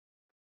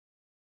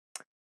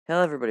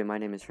Hello everybody, my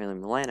name is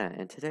Franklin Milana,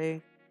 and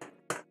today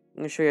I'm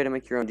going to show you how to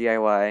make your own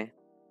DIY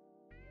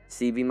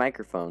CB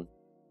microphone.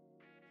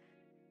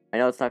 I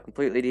know it's not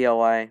completely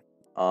DIY,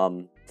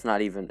 it's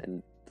not even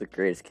in the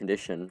greatest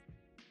condition,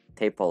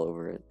 tape all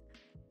over it.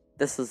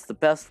 This is the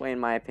best way in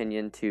my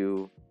opinion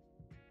to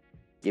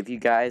give you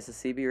guys a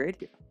CB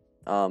radio.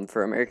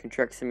 For American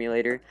Truck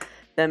Simulator,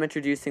 them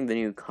introducing the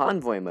new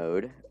Convoy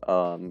mode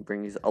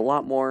brings a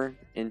lot more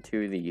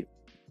into the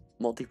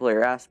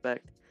multiplayer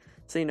aspect.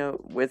 So, you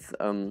know, with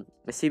a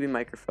CB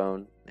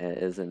microphone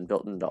is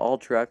built into all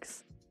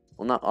trucks.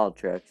 Well, not all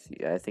trucks.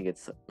 I think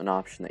it's an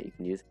option that you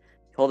can use.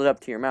 You hold it up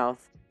to your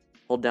mouth,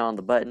 hold down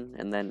the button,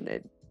 and then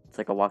it's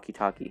like a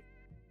walkie-talkie.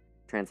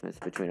 Transmits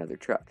between other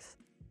trucks.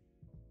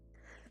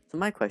 So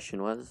my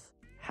question was,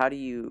 how do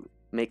you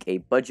make a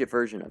budget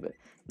version of it?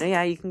 Now,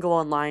 yeah, you can go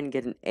online and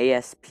get an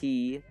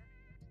ASP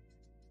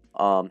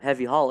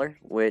heavy hauler,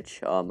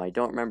 which I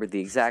don't remember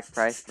the exact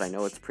price, but I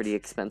know it's pretty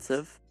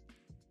expensive.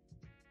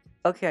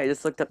 Okay, I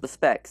just looked up the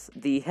specs.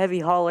 The Heavy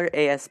Hauler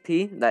ASP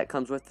that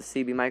comes with the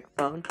CB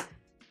microphone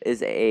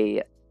is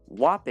a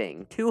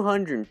whopping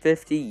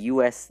 250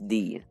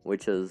 USD,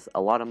 which is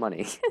a lot of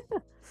money.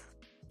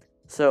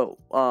 So,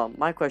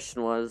 my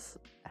question was,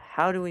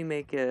 how do we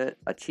make it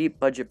a cheap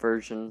budget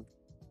version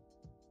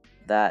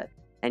that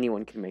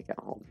anyone can make at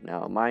home?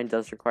 Now, mine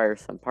does require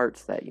some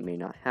parts that you may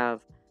not have,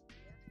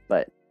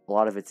 but a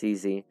lot of it's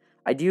easy.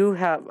 I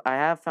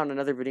have found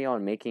another video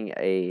on making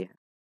a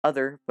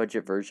other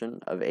budget version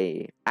of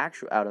an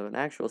actual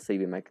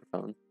CB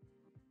microphone.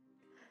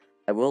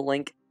 I will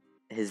link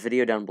his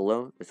video down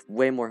below. It's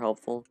way more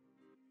helpful,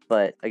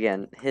 but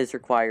again, his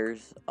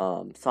requires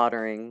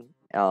soldering,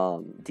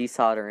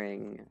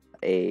 desoldering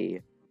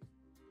a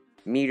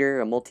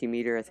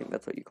multimeter, I think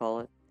that's what you call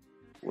it,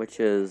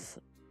 which is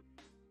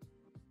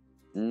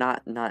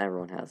not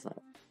everyone has that.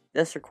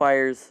 This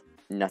requires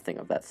nothing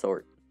of that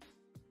sort.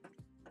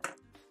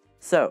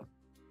 So,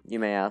 you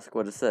may ask,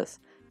 what is this?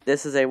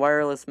 This is a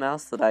wireless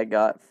mouse that I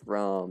got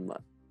from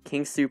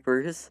King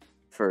Soopers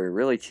for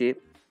really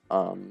cheap.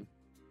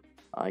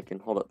 I can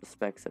hold up the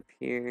specs up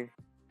here.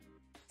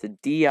 It's a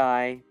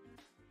DI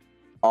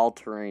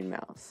all-terrain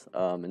mouse,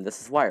 and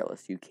this is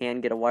wireless. You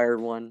can get a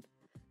wired one,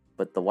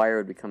 but the wire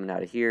would be coming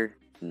out of here,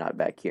 not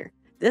back here.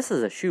 This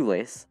is a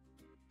shoelace.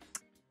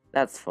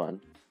 That's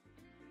fun.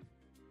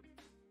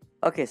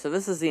 Okay, so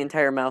this is the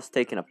entire mouse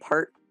taken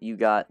apart. You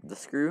got the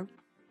screw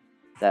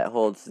that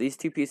holds these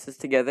two pieces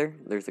together.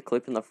 There's a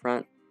clip in the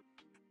front,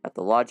 got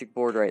the logic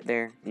board right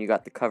there, and you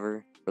got the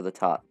cover for the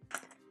top.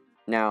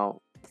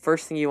 Now, the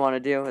first thing you want to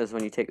do is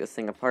when you take this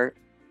thing apart,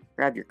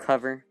 grab your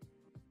cover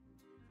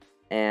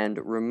and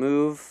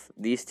remove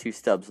these two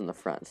stubs in the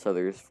front. So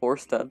there's 4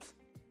 stubs,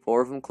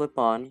 4 of them clip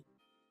on,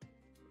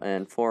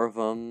 and 4 of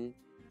them,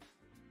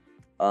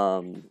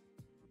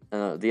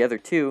 the other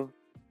 2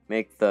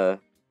 make the,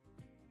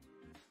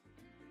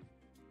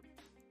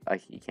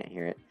 you can't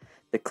hear it,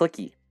 the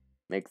clicky.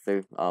 Make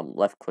the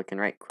left click and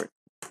right click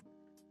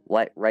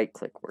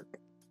work.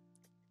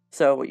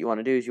 So what you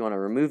want to do is you want to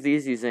remove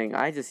these using,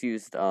 I just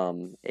used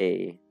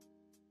a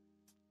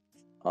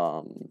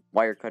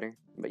wire cutter,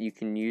 but you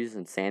can use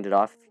and sand it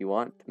off if you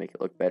want to make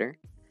it look better,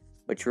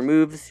 which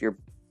removes your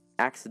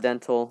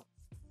accidental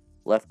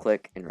left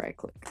click and right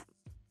click.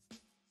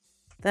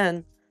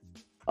 Then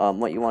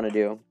what you want to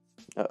do,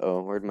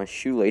 where'd my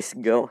shoelace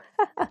go?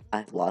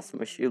 I lost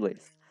my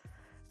shoelace.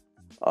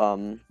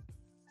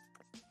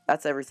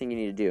 That's everything you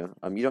need to do.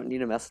 You don't need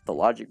to mess with the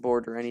logic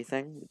board or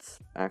anything. It's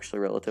actually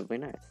relatively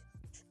nice.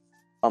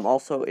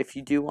 Also, if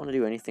you do want to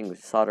do anything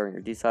with soldering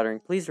or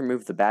desoldering, please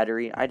remove the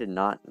battery. I did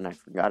not, and I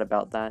forgot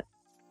about that.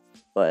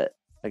 But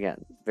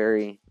again,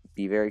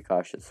 be very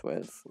cautious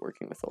with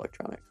working with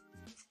electronics.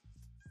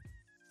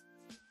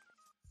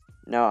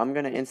 Now I'm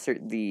going to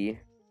insert the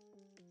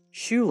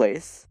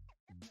shoelace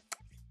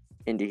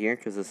into here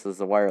because this is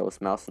a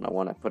wireless mouse and I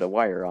want to put a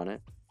wire on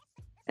it.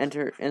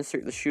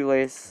 Insert the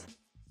shoelace.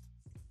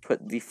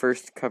 Put the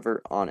first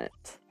cover on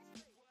it.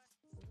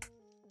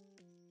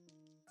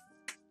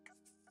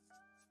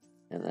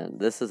 And then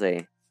this is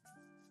a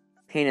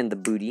pain in the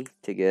booty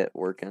to get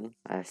working.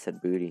 I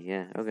said booty,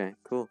 yeah, okay,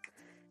 cool.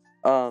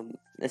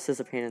 This is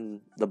a pain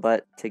in the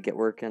butt to get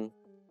working.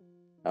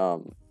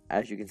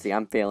 As you can see,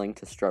 I'm failing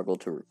to struggle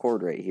to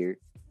record right here.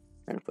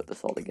 Trying to put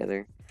this all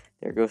together.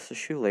 There goes the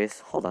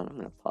shoelace. Hold on, I'm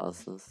gonna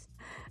pause this.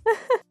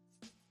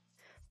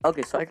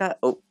 Okay, so I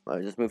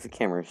just moved the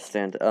camera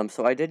stand.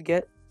 So I did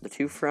get the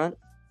two front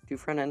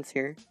ends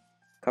here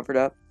covered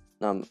up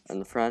in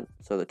the front,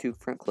 so the 2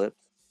 front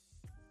clips.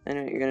 And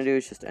what you're gonna do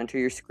is just enter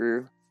your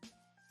screw,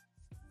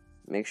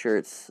 make sure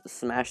it's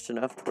smashed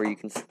enough to where you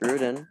can screw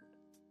it in.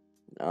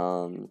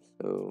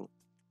 So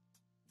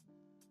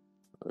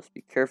let's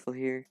be careful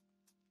here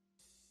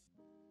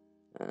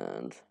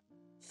and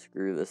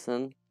screw this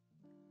in.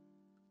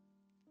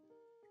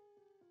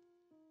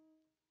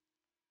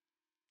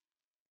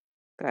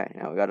 Okay,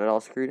 now we got it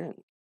all screwed in.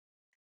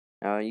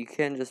 Now you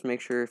can just make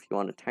sure if you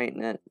want to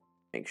tighten it,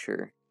 make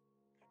sure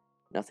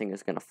nothing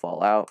is going to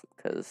fall out,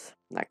 because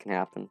that can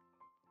happen.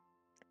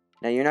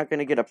 Now, you're not going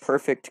to get a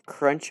perfect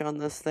crunch on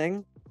this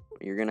thing.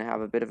 You're going to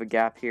have a bit of a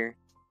gap here,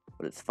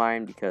 but it's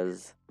fine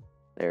because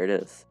there it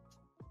is.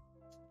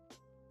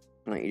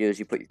 And what you do is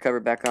you put your cover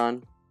back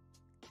on.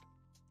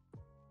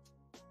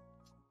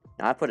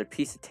 Now, I put a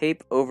piece of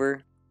tape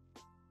over.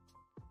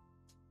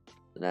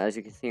 So now, as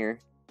you can hear,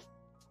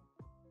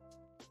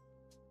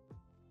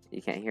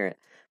 you can't hear it,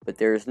 but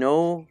there's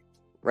no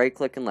right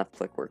click and left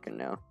click working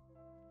now.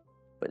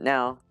 But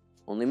now,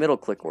 only middle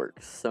click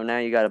works. So now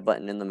you got a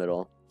button in the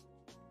middle.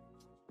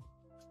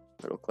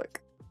 Middle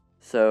click.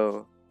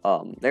 So,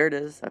 there it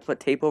is. I put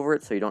tape over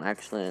it so you don't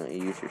accidentally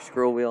use your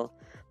scroll wheel.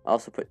 I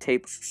also put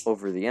tape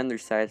over the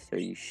underside so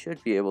you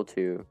should be able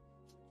to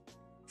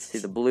see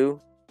the blue.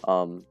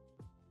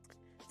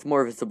 It's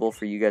more visible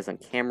for you guys on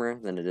camera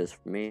than it is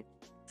for me.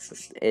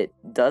 It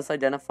does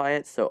identify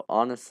it, so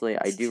honestly,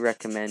 I do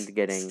recommend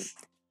getting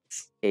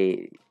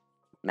a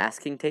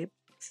masking tape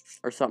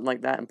or something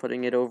like that and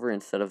putting it over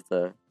instead of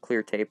the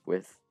clear tape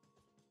with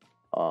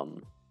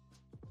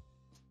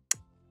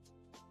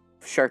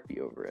Sharpie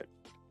over it.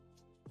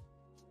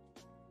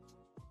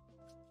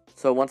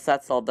 So once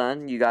that's all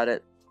done, you got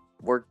it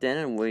worked in,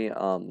 and we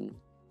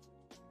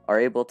are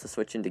able to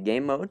switch into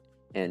game mode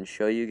and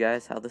show you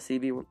guys how the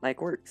CB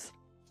mic works.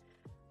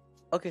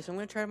 Okay, so I'm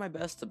going to try my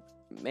best to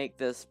make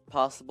this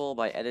possible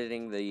by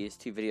editing these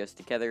two videos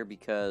together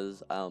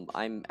because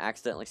I'm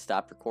accidentally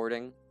stopped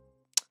recording.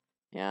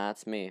 Yeah,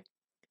 that's me.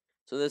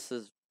 So this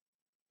is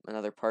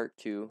another part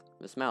to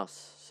this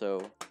mouse.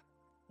 So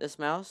this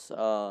mouse,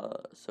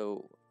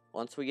 so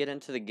once we get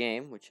into the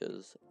game, which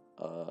is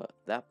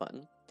that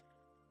button,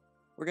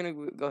 we're going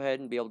to go ahead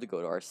and be able to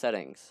go to our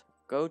settings.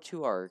 Go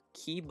to our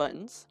key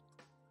buttons.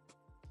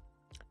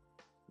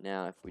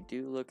 Now, if we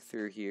do look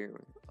through here,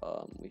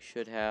 we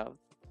should have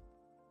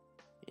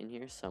in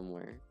here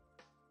somewhere.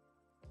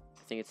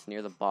 I think it's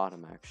near the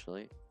bottom,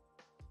 actually.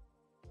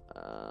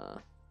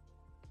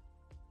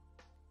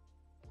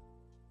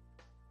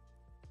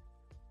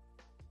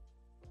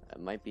 It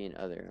might be in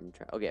other. I'm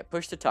trying. Okay,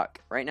 push to talk.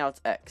 Right now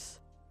it's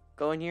X.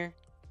 Go in here.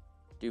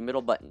 Do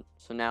middle button.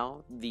 So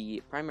now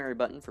the primary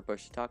button for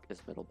push to talk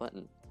is middle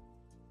button.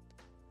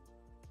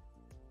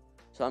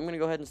 So I'm gonna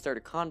go ahead and start a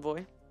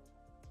convoy.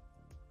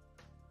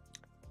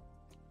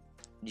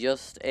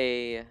 Just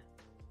a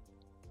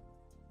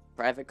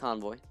private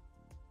convoy.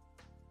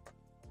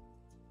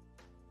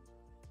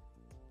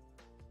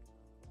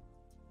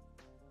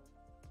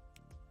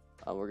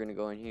 We're gonna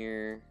go in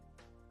here.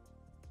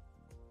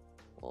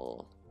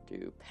 We'll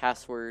do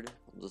password.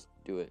 We'll just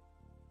do it.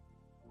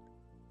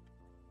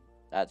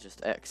 That's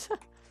just X.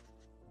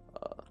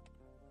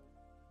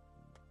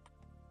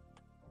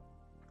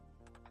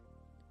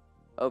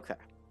 Okay.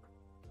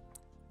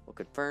 We'll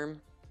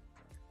confirm.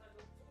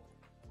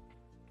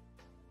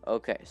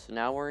 Okay, so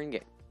now we're in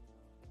game.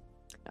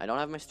 I don't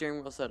have my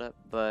steering wheel set up,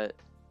 but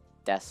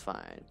that's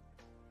fine.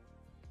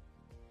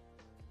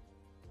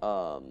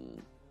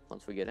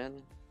 Once we get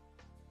in,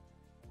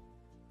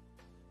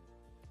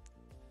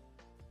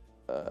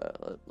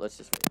 let's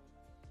just wait.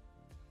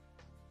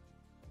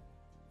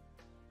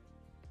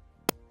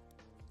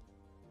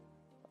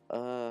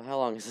 How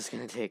long is this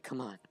gonna take?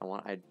 Come on,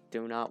 I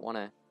do not want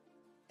to.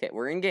 Okay,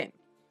 we're in game.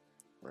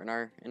 We're in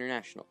our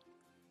international.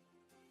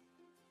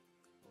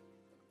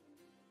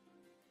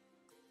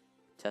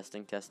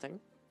 Testing, testing.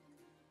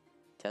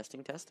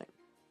 Testing, testing.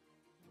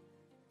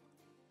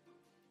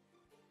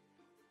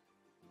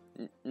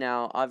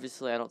 Now,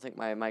 obviously, I don't think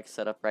my mic's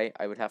set up right.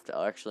 I would have to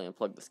actually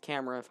unplug this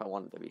camera if I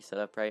wanted to be set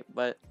up right,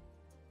 but...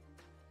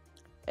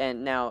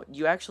 And now,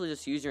 you actually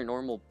just use your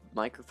normal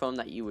microphone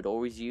that you would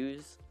always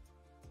use.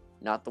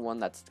 Not the one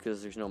that's...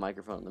 because there's no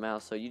microphone on the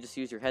mouse, so you just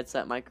use your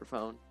headset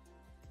microphone.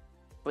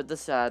 But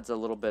this adds a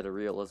little bit of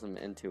realism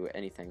into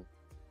anything.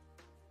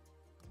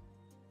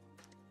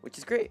 Which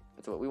is great.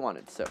 That's what we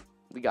wanted, so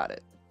we got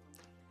it.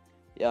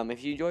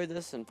 If you enjoyed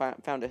this and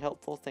found it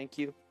helpful, thank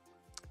you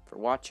for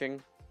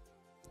watching.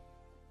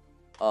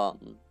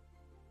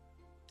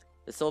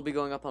 This will be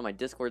going up on my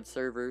Discord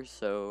server,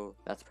 so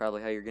that's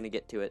probably how you're going to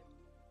get to it.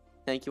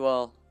 Thank you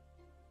all.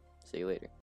 See you later.